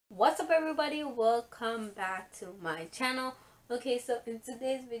What's up everybody, welcome back to my channel. Okay, so in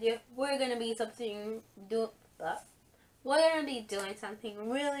today's video we're gonna be doing something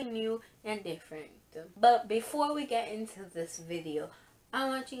really new and different. But before we get into this video, I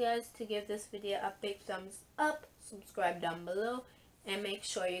want you guys to give this video a big thumbs up, subscribe down below, and make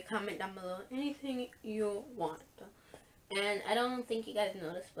sure you comment down below anything you want. And I don't think you guys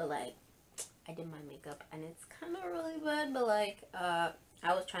noticed, but like, I did my makeup and it's kind of really bad, but like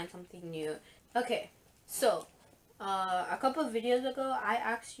I was trying something new. Okay, so a couple of videos ago I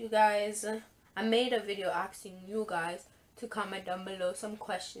asked you guys, I made a video asking you guys to comment down below some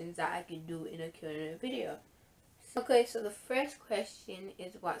questions that I could do in a Q&A video. Okay, so the first question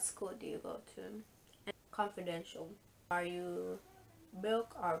is, what school do you go to? And confidential. Are you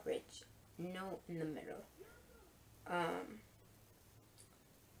broke or rich? No, in the middle.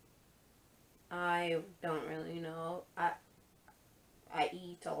 I don't really know. I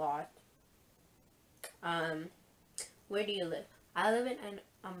eat a lot. Where do you live? I live in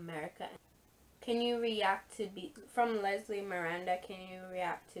America. Can you react to from Leslie Miranda? Can you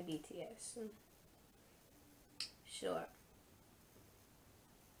react to BTS? Sure.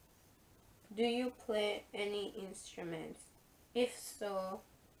 Do you play any instruments? If so,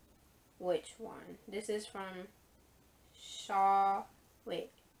 which one? This is from Shawty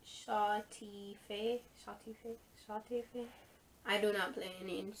Faye. I do not play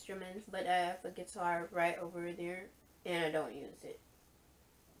any instruments, but I have a guitar right over there, and I don't use it.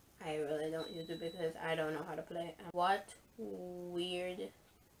 I really don't use it because I don't know how to play. What weird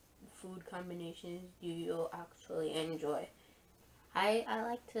food combinations do you actually enjoy? I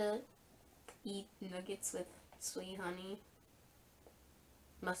like to eat nuggets with sweet honey.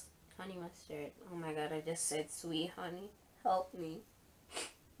 Honey mustard. Oh my god, I just said sweet honey. Help me.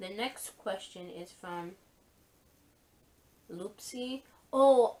 The next question is from Loopsy.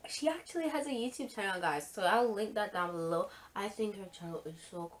 Oh, she actually has a YouTube channel, guys, so I'll link that down below. I think her channel is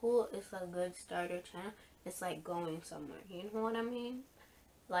so cool. It's a good starter channel. It's like going somewhere, you know what I mean?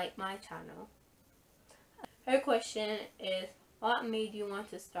 Like my channel. Her question is, what made you want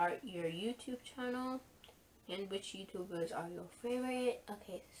to start your YouTube channel, and which YouTubers are your favorite?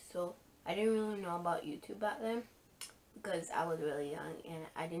 Okay, so I didn't really know about YouTube back then because I was really young and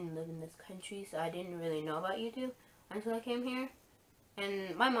I didn't live in this country, so I didn't really know about YouTube until I came here.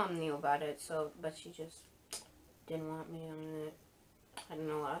 And my mom knew about it, so, but she just didn't want me on it. I don't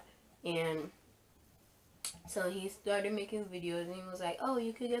know why. And so he started making videos and he was like, oh,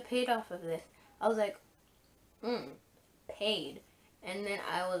 you could get paid off of this. I was like, paid. And then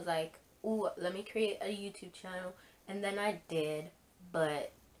I was like, ooh, let me create a YouTube channel. And then I did,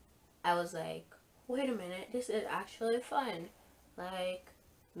 but I was like, wait a minute, this is actually fun. Like,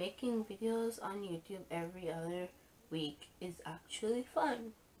 making videos on YouTube every other week is actually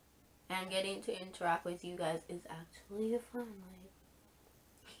fun, and getting to interact with you guys is actually fun. Like,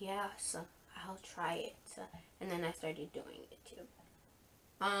 yes, I'll try it. And then I started doing it too.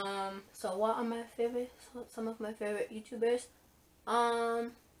 So what are my favorite, some of my favorite YouTubers?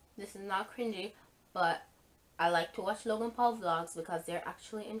 This is not cringy, but I like to watch Logan Paul vlogs because they're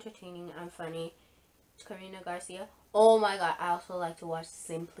actually entertaining and funny. Karina Garcia. Oh my god, I also like to watch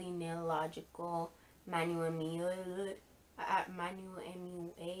Simply Nailogical, Manuel MUA,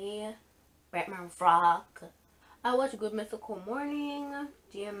 Batman Rock. I watch Good Mythical Morning,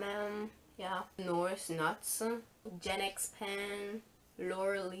 GMM, yeah, Norris Nuts, Gen X Pen,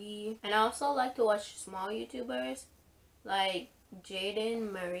 Laura Lee. And I also like to watch small YouTubers like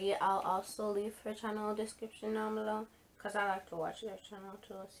Jaden Marie. I'll also leave her channel description down below because I like to watch their channel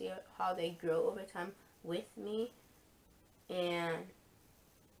to see how they grow over time with me. And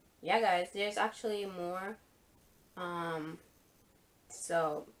yeah, guys, there's actually more.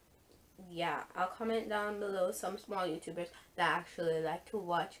 So yeah, I'll comment down below some small YouTubers that I actually like to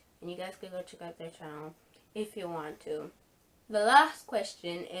watch, and you guys can go check out their channel if you want to. The last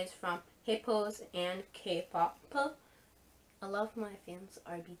question is from Hippos and K-pop. A lot of my fans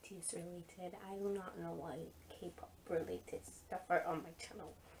are BTS related. I do not know why K-pop related stuff are on my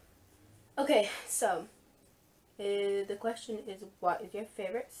channel. Okay, so the question is, what is your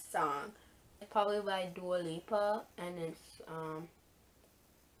favorite song? It's probably by Dua Lipa, and it's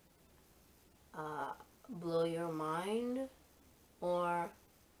Blow Your Mind or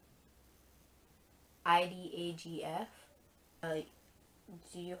IDAGF.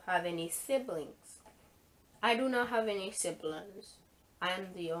 Do you have any siblings? I do not have any siblings. I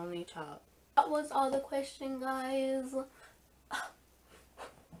am the only child. That was all the question, guys.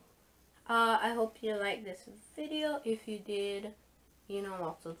 I hope you liked this video. If you did, you know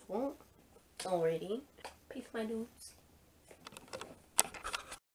what to do already. Peace, my dudes.